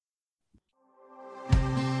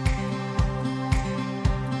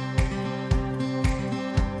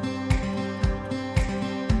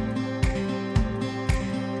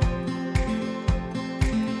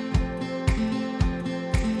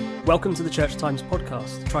Welcome to the Church Times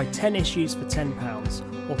podcast. Try 10 issues for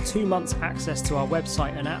 £10 or 2 months access to our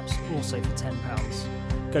website and apps also for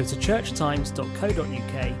 £10. Go to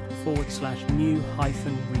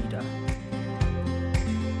churchtimes.co.uk/new-reader.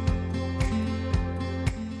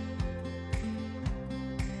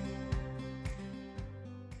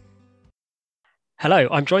 Hello,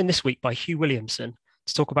 I'm joined this week by Hugh Williamson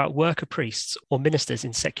to talk about worker priests or ministers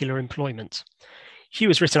in secular employment. Hugh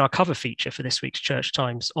has written our cover feature for this week's Church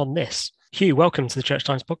Times on this. Hugh, welcome to the Church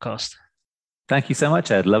Times podcast. Thank you so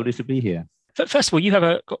much, Ed. Lovely to be here. First of all, you have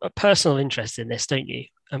a personal interest in this, don't you?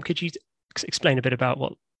 Could you explain a bit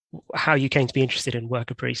about how you came to be interested in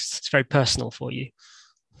worker priests? It's very personal for you.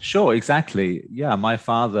 Sure, exactly. Yeah, my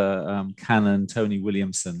father, Canon Tony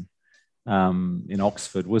Williamson, in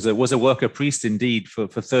Oxford, was a worker priest indeed for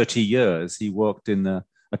 30 years. He worked in a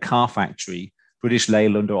car factory, British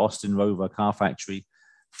Leyland or Austin Rover car factory,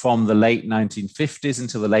 from the late 1950s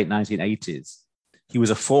until the late 1980s. He was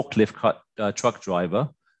a forklift truck driver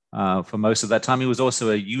for most of that time. He was also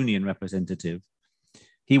a union representative.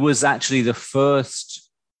 He was actually the first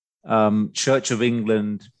Church of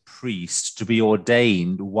England priest to be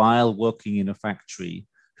ordained while working in a factory,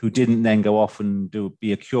 who didn't then go off and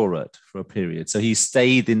be a curate for a period. So he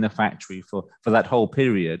stayed in the factory for that whole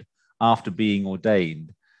period after being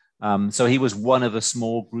ordained. So he was one of a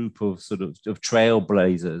small group of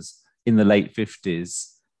trailblazers in the late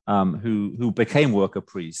 50s who became worker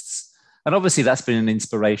priests. And obviously that's been an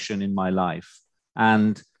inspiration in my life.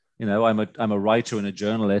 And, you know, I'm a writer and a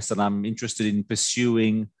journalist, and I'm interested in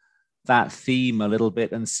pursuing that theme a little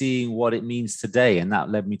bit and seeing what it means today. And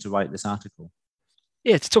that led me to write this article.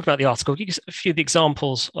 Yeah, to talk about the article, you give a few of the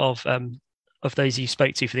examples of those you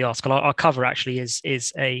spoke to for the article. Our cover actually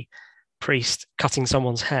is a priest cutting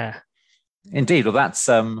someone's hair. Indeed. Well, that's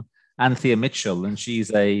Anthea Mitchell, and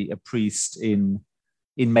she's a priest in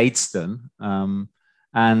Maidstone. She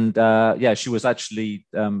was actually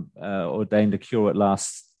ordained a curate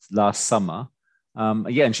last summer.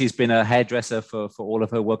 And she's been a hairdresser for all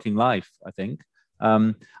of her working life, I think.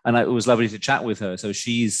 And it was lovely to chat with her. So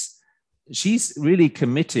she's really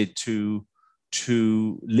committed to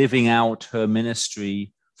living out her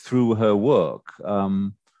ministry through her work.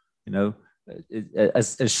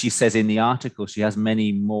 As she says in the article, she has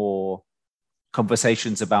many more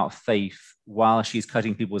conversations about faith while she's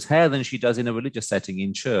cutting people's hair than she does in a religious setting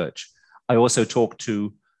in church. I also talked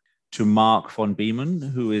to Mark von Beeman,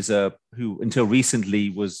 who until recently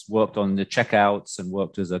worked on the checkouts and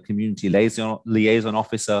worked as a community liaison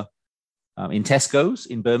officer in Tesco's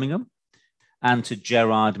in Birmingham, and to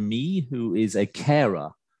Gerard Mee, who is a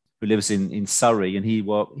carer who lives in Surrey, and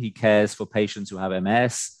he cares for patients who have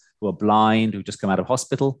MS, who are blind, who just come out of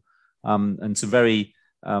hospital, and some very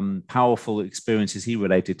powerful experiences he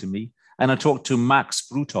related to me. And I talked to Max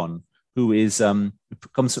Bruton, who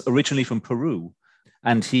comes originally from Peru,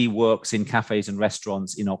 and he works in cafes and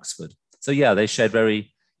restaurants in Oxford. So yeah, they shared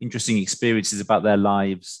very interesting experiences about their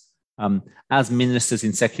lives as ministers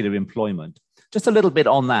in secular employment. Just a little bit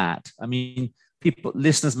on that. I mean,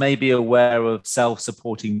 listeners may be aware of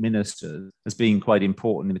self-supporting ministers as being quite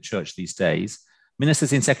important in the church these days.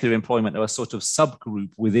 Ministers in secular employment are a sort of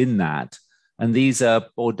subgroup within that. And these are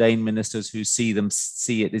ordained ministers who see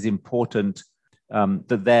it as important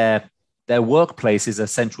that their workplaces are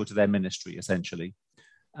central to their ministry, essentially.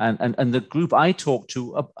 And the group I talk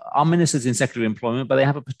to are ministers in secular employment, but they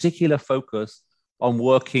have a particular focus on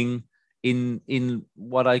working in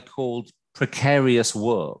what I called precarious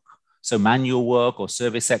work. So manual work or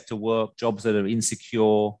service sector work, jobs that are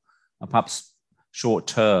insecure, and perhaps short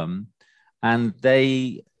term. And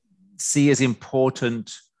they see as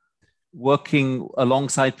important working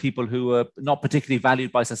alongside people who are not particularly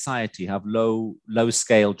valued by society, have low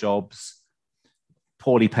scale jobs,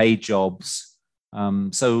 poorly paid jobs.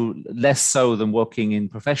 So less so than working in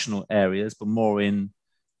professional areas, but more in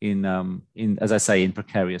as I say, in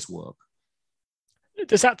precarious work.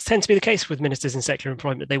 Does that tend to be the case with ministers in secular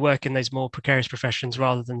employment? They work in those more precarious professions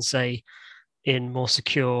rather than, say, in more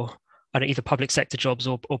secure, either public sector jobs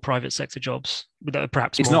or private sector jobs?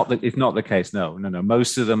 Perhaps it's not the case. No.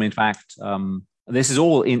 Most of them, in fact, this is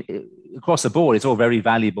all across the board. It's all very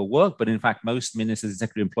valuable work, but in fact, most ministers in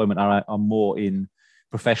secular employment are more in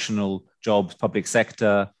professional jobs, public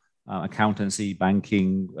sector, accountancy,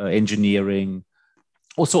 banking, engineering,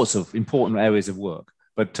 all sorts of important areas of work.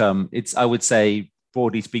 But I would say,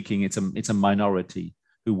 broadly speaking, it's a minority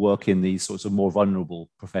who work in these sorts of more vulnerable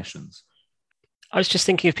professions. I was just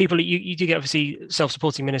thinking of people, you do get obviously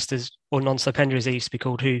self-supporting ministers, or non-stipendiaries they used to be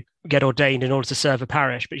called, who get ordained in order to serve a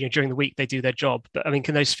parish, but during the week they do their job. But I mean,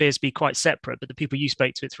 can those spheres be quite separate? But the people you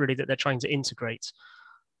spoke to, it's really that they're trying to integrate.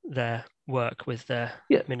 their work with their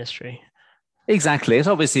ministry. Exactly. It's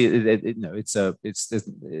obviously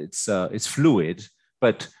it's fluid,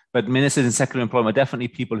 but ministers in secular employment are definitely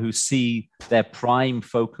people who see their prime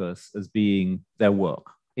focus as being their work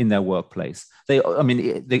in their workplace.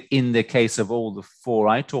 In the case of all the four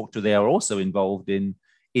I talked to, they are also involved in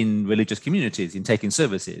religious communities, in taking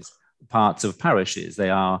services, parts of parishes. They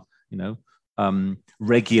are,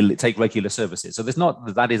 regular services. So there's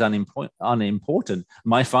not that is unimportant.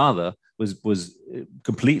 My father was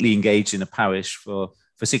completely engaged in a parish for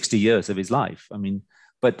 60 years of his life.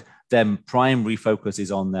 But their primary focus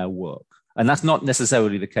is on their work. And that's not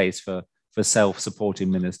necessarily the case for self-supporting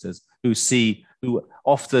ministers who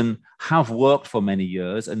often have worked for many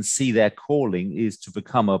years and see their calling is to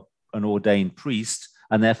become an ordained priest,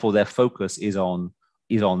 and therefore their focus is on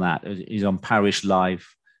parish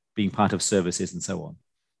life, being part of services and so on.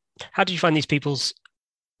 How did you find these people's,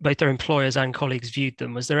 both their employers and colleagues, viewed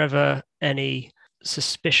them? Was there ever any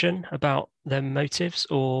suspicion about their motives,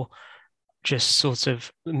 or just sort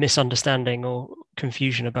of misunderstanding or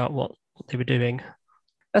confusion about what they were doing?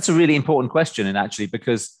 That's a really important question, and actually,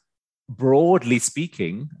 because broadly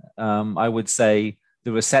speaking, I would say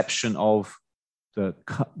the reception of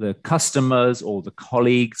the customers or the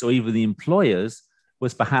colleagues or even the employers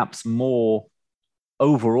was perhaps more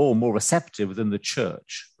receptive than the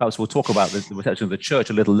church. Perhaps we'll talk about the reception of the church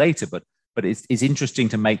a little later, but it's interesting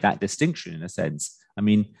to make that distinction in a sense.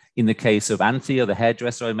 In the case of Anthea, the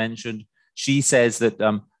hairdresser I mentioned, she says that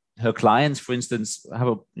her clients, for instance,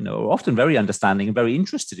 are often very understanding and very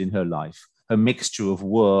interested in her life, her mixture of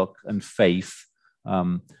work and faith,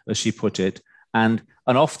 as she put it. And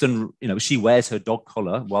often, she wears her dog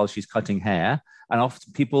collar while she's cutting hair, and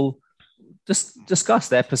often people just discuss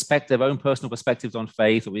their own personal perspectives on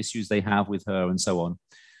faith or issues they have with her and so on.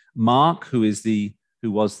 Mark, who was the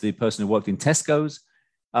person who worked in Tesco's,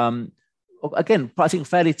 again, I think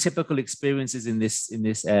fairly typical experiences in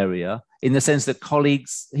this area, in the sense that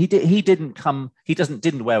colleagues, he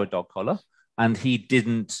didn't wear a dog collar, and he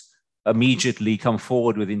didn't immediately come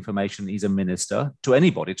forward with information that he's a minister to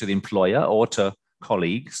anybody, to the employer or to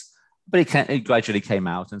colleagues, but it gradually came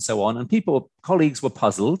out and so on. And colleagues were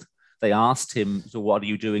puzzled. They asked him, so what are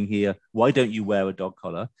you doing here? Why don't you wear a dog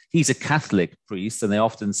collar? He's a Catholic priest, and they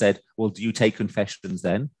often said, well, do you take confessions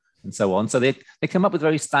then? And so on. So they come up with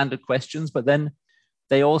very standard questions, but then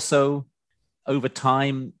they also, over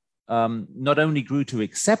time, not only grew to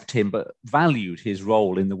accept him, but valued his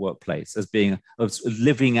role in the workplace as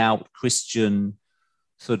living out Christian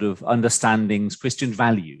sort of understandings, Christian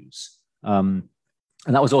values.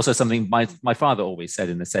 And that was also something my father always said,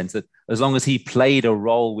 in the sense that as long as he played a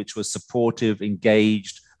role which was supportive,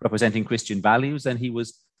 engaged, representing Christian values, then he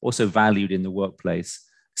was also valued in the workplace.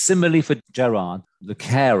 Similarly for Gerard, the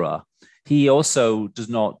carer, he also does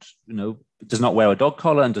not wear a dog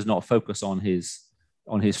collar and does not focus on his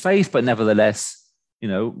faith, but nevertheless,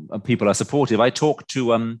 people are supportive. I talked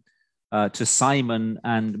to Simon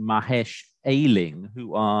and Mahesh Ailing,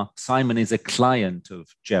 Simon is a client of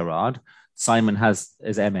Gerard. Simon has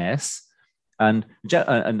MS, and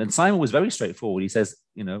Simon was very straightforward. He says,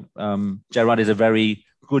 Gerard is a very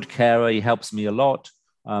good carer. He helps me a lot.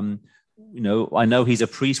 I know he's a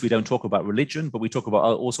priest. We don't talk about religion, but we talk about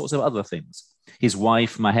all sorts of other things. His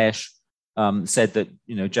wife, Mahesh, said that,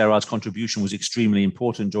 Gerard's contribution was extremely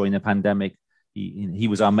important during the pandemic. He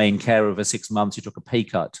was our main carer for 6 months. He took a pay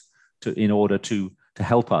cut in order to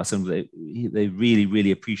help us, and they really, really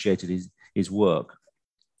appreciated his work.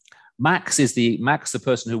 Max, the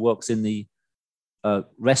person who works in the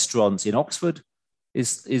restaurants in Oxford,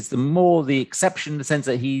 is the exception, in the sense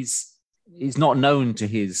that he's not known to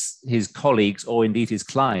his colleagues or indeed his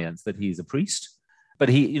clients that he's a priest, but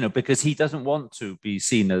because he doesn't want to be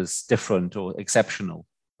seen as different or exceptional,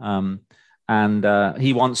 and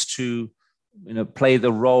he wants to play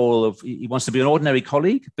the role of, he wants to be an ordinary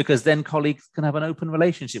colleague, because then colleagues can have an open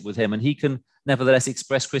relationship with him, and he can nevertheless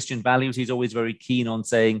express Christian values. He's always very keen on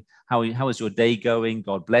saying, how is your day going?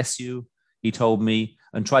 God bless you, he told me,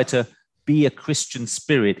 and try to be a Christian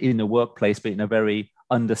spirit in the workplace, but in a very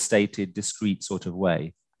understated, discreet sort of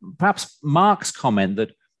way. Perhaps Mark's comment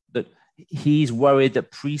that he's worried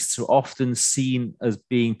that priests are often seen as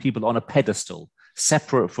being people on a pedestal,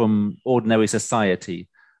 separate from ordinary society.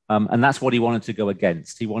 And that's what he wanted to go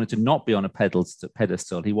against. He wanted to not be on a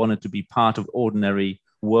pedestal. He wanted to be part of ordinary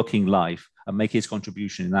working life and make his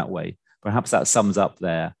contribution in that way. Perhaps that sums up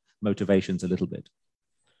their motivations a little bit.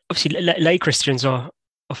 Obviously, lay Christians are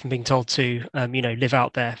often being told to, live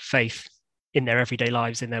out their faith in their everyday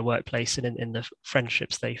lives, in their workplace, and in the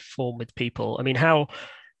friendships they form with people. How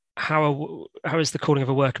how is the calling of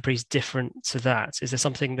a worker priest different to that? Is there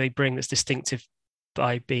something they bring that's distinctive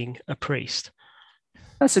by being a priest?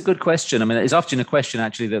 That's a good question. I mean, it's often a question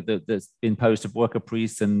actually that's been posed to worker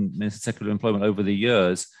priests and secular employment over the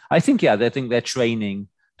years. I think, yeah, they think their training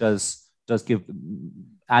does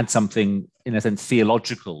add something in a sense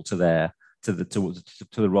theological to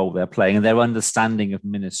the role they're playing and their understanding of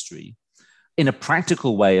ministry. In a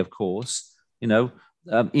practical way, of course, in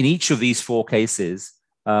each of these four cases,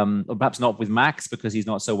 or perhaps not with Max because he's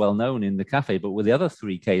not so well known in the cafe, but with the other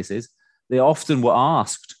three cases, they often were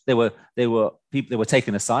asked. They were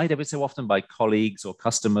taken aside every so often by colleagues or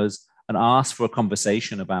customers and asked for a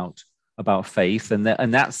conversation about faith. And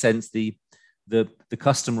in that sense, the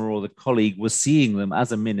customer or the colleague was seeing them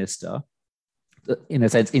as a minister, in a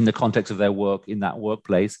sense, in the context of their work in that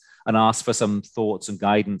workplace, and asked for some thoughts and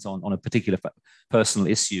guidance on a particular personal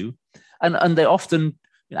issue. And they often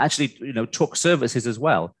actually took services as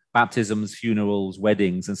well. Baptisms, funerals,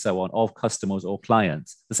 weddings, and so on, of customers or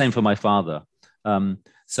clients. The same for my father.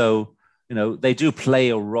 So they do play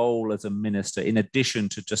a role as a minister in addition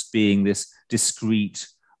to just being this discreet,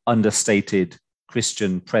 understated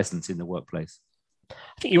Christian presence in the workplace.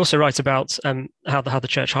 I think you also write about how the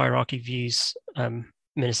church hierarchy views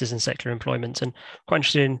ministers in secular employment, and quite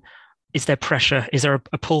interested in, is there pressure? Is there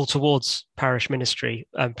a pull towards parish ministry,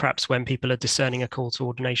 perhaps when people are discerning a call to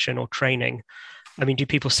ordination or training? I mean, do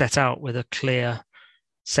people set out with a clear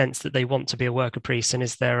sense that they want to be a worker priest, and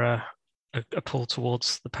is there a pull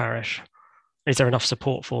towards the parish? Is there enough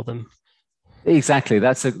support for them? Exactly.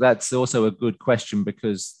 That's also a good question,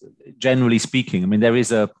 because generally speaking, I mean, there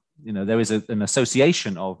is an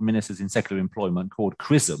association of ministers in secular employment called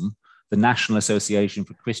CHRISM, the National Association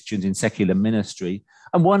for Christians in Secular Ministry.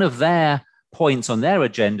 And one of their points on their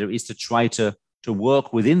agenda is to try to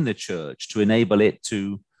work within the church to enable it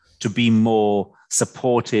to be more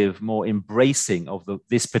supportive, more embracing of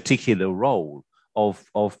this particular role of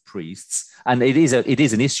priests. And it is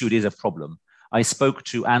an issue, it is a problem. I spoke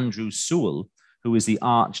to Andrew Sewell, who is the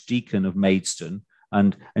Archdeacon of Maidstone,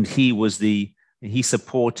 and he was the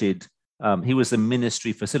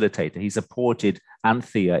ministry facilitator. He supported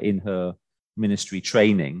Anthea in her ministry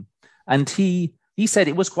training. And he said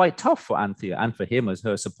it was quite tough for Anthea and for him as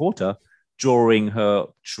her supporter during her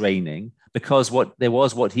training, because there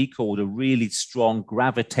was what he called a really strong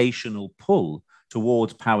gravitational pull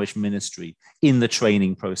towards parish ministry in the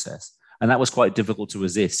training process. And that was quite difficult to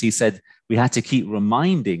resist. He said we had to keep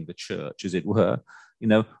reminding the church, as it were,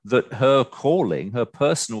 that her calling, her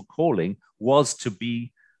personal calling, was to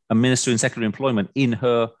be a minister in secular employment in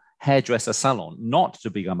her hairdresser salon, not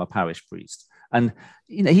to become a parish priest. And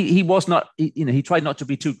he was not, he tried not to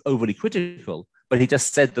be too overly critical, but he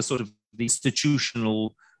just said the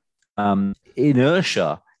institutional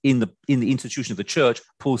inertia in the institution of the church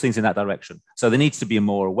pulls things in that direction. So there needs to be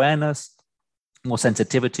more awareness, more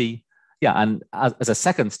sensitivity. Yeah, and as a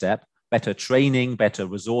second step, better training, better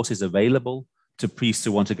resources available to priests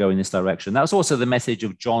who want to go in this direction. That was also the message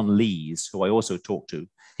of John Lees, who I also talked to.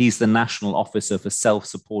 He's the National Officer for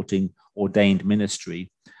Self-Supporting Ordained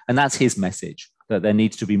Ministry. And that's his message, that there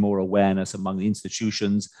needs to be more awareness among the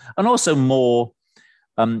institutions and also more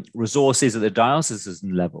resources at the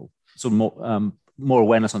diocesan level. So more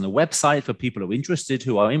awareness on the website for people who are interested,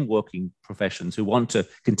 who are in working professions, who want to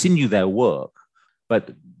continue their work,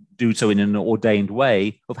 but do so in an ordained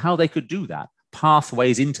way, of how they could do that,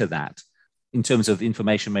 pathways into that, in terms of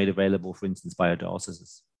information made available, for instance, by our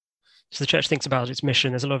dioceses. So the church thinks about its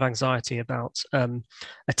mission. There's a lot of anxiety about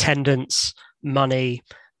attendance, money.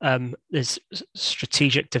 There's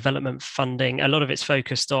strategic development funding. A lot of it's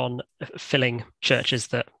focused on filling churches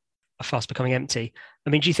that are fast becoming empty. I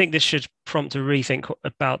mean, do you think this should prompt a rethink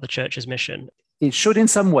about the church's mission? It should, in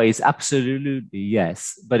some ways, absolutely,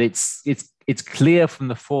 yes. But it's clear from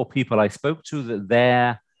the four people I spoke to that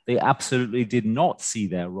they absolutely did not see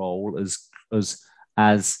their role as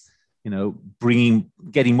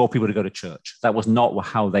getting more people to go to church. That was not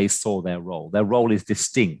how they saw their role. Their role is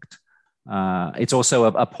distinct. It's also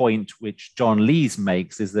a point which John Lees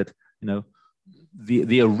makes, is that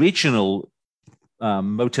the original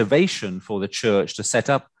motivation for the church to set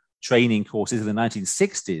up training courses in the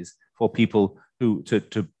 1960s for people who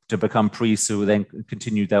to become priests who then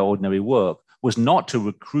continued their ordinary work was not to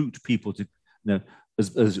recruit people to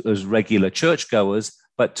as regular churchgoers,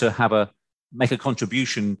 but to make a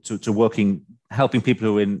contribution to helping people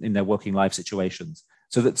who are in their working life situations.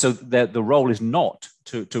 So the role is not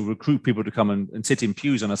to recruit people to come and sit in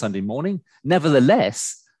pews on a Sunday morning.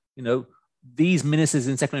 Nevertheless, these ministers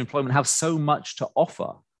in secular employment have so much to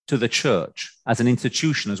offer to the church as an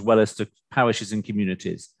institution, as well as to parishes and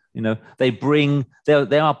communities.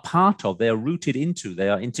 They are part of, they are rooted into, they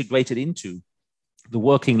are integrated into the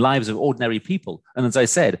working lives of ordinary people. And as I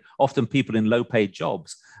said, often people in low-paid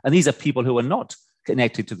jobs. And these are people who are not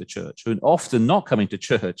connected to the church, who are often not coming to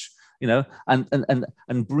church, and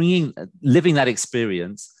living that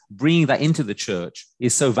experience, bringing that into the church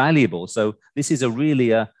is so valuable. So this is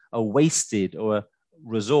really a wasted or a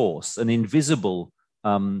resource, an invisible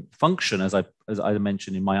function, as I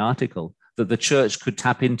mentioned in my article, that the church could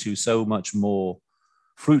tap into so much more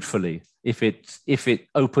fruitfully if it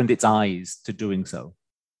opened its eyes to doing so.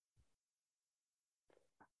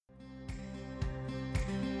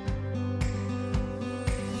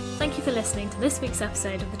 Thank you for listening to this week's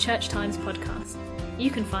episode of the Church Times podcast.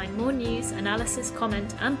 You can find more news, analysis,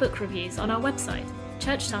 comment and book reviews on our website,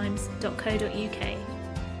 churchtimes.co.uk.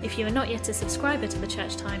 If you are not yet a subscriber to the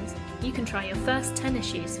Church Times, you can try your first 10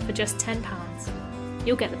 issues for just £10.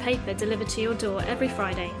 You'll get the paper delivered to your door every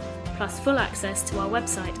Friday, plus full access to our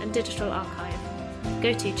website and digital archive.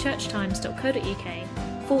 Go to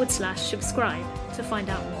churchtimes.co.uk/subscribe to find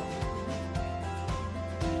out more.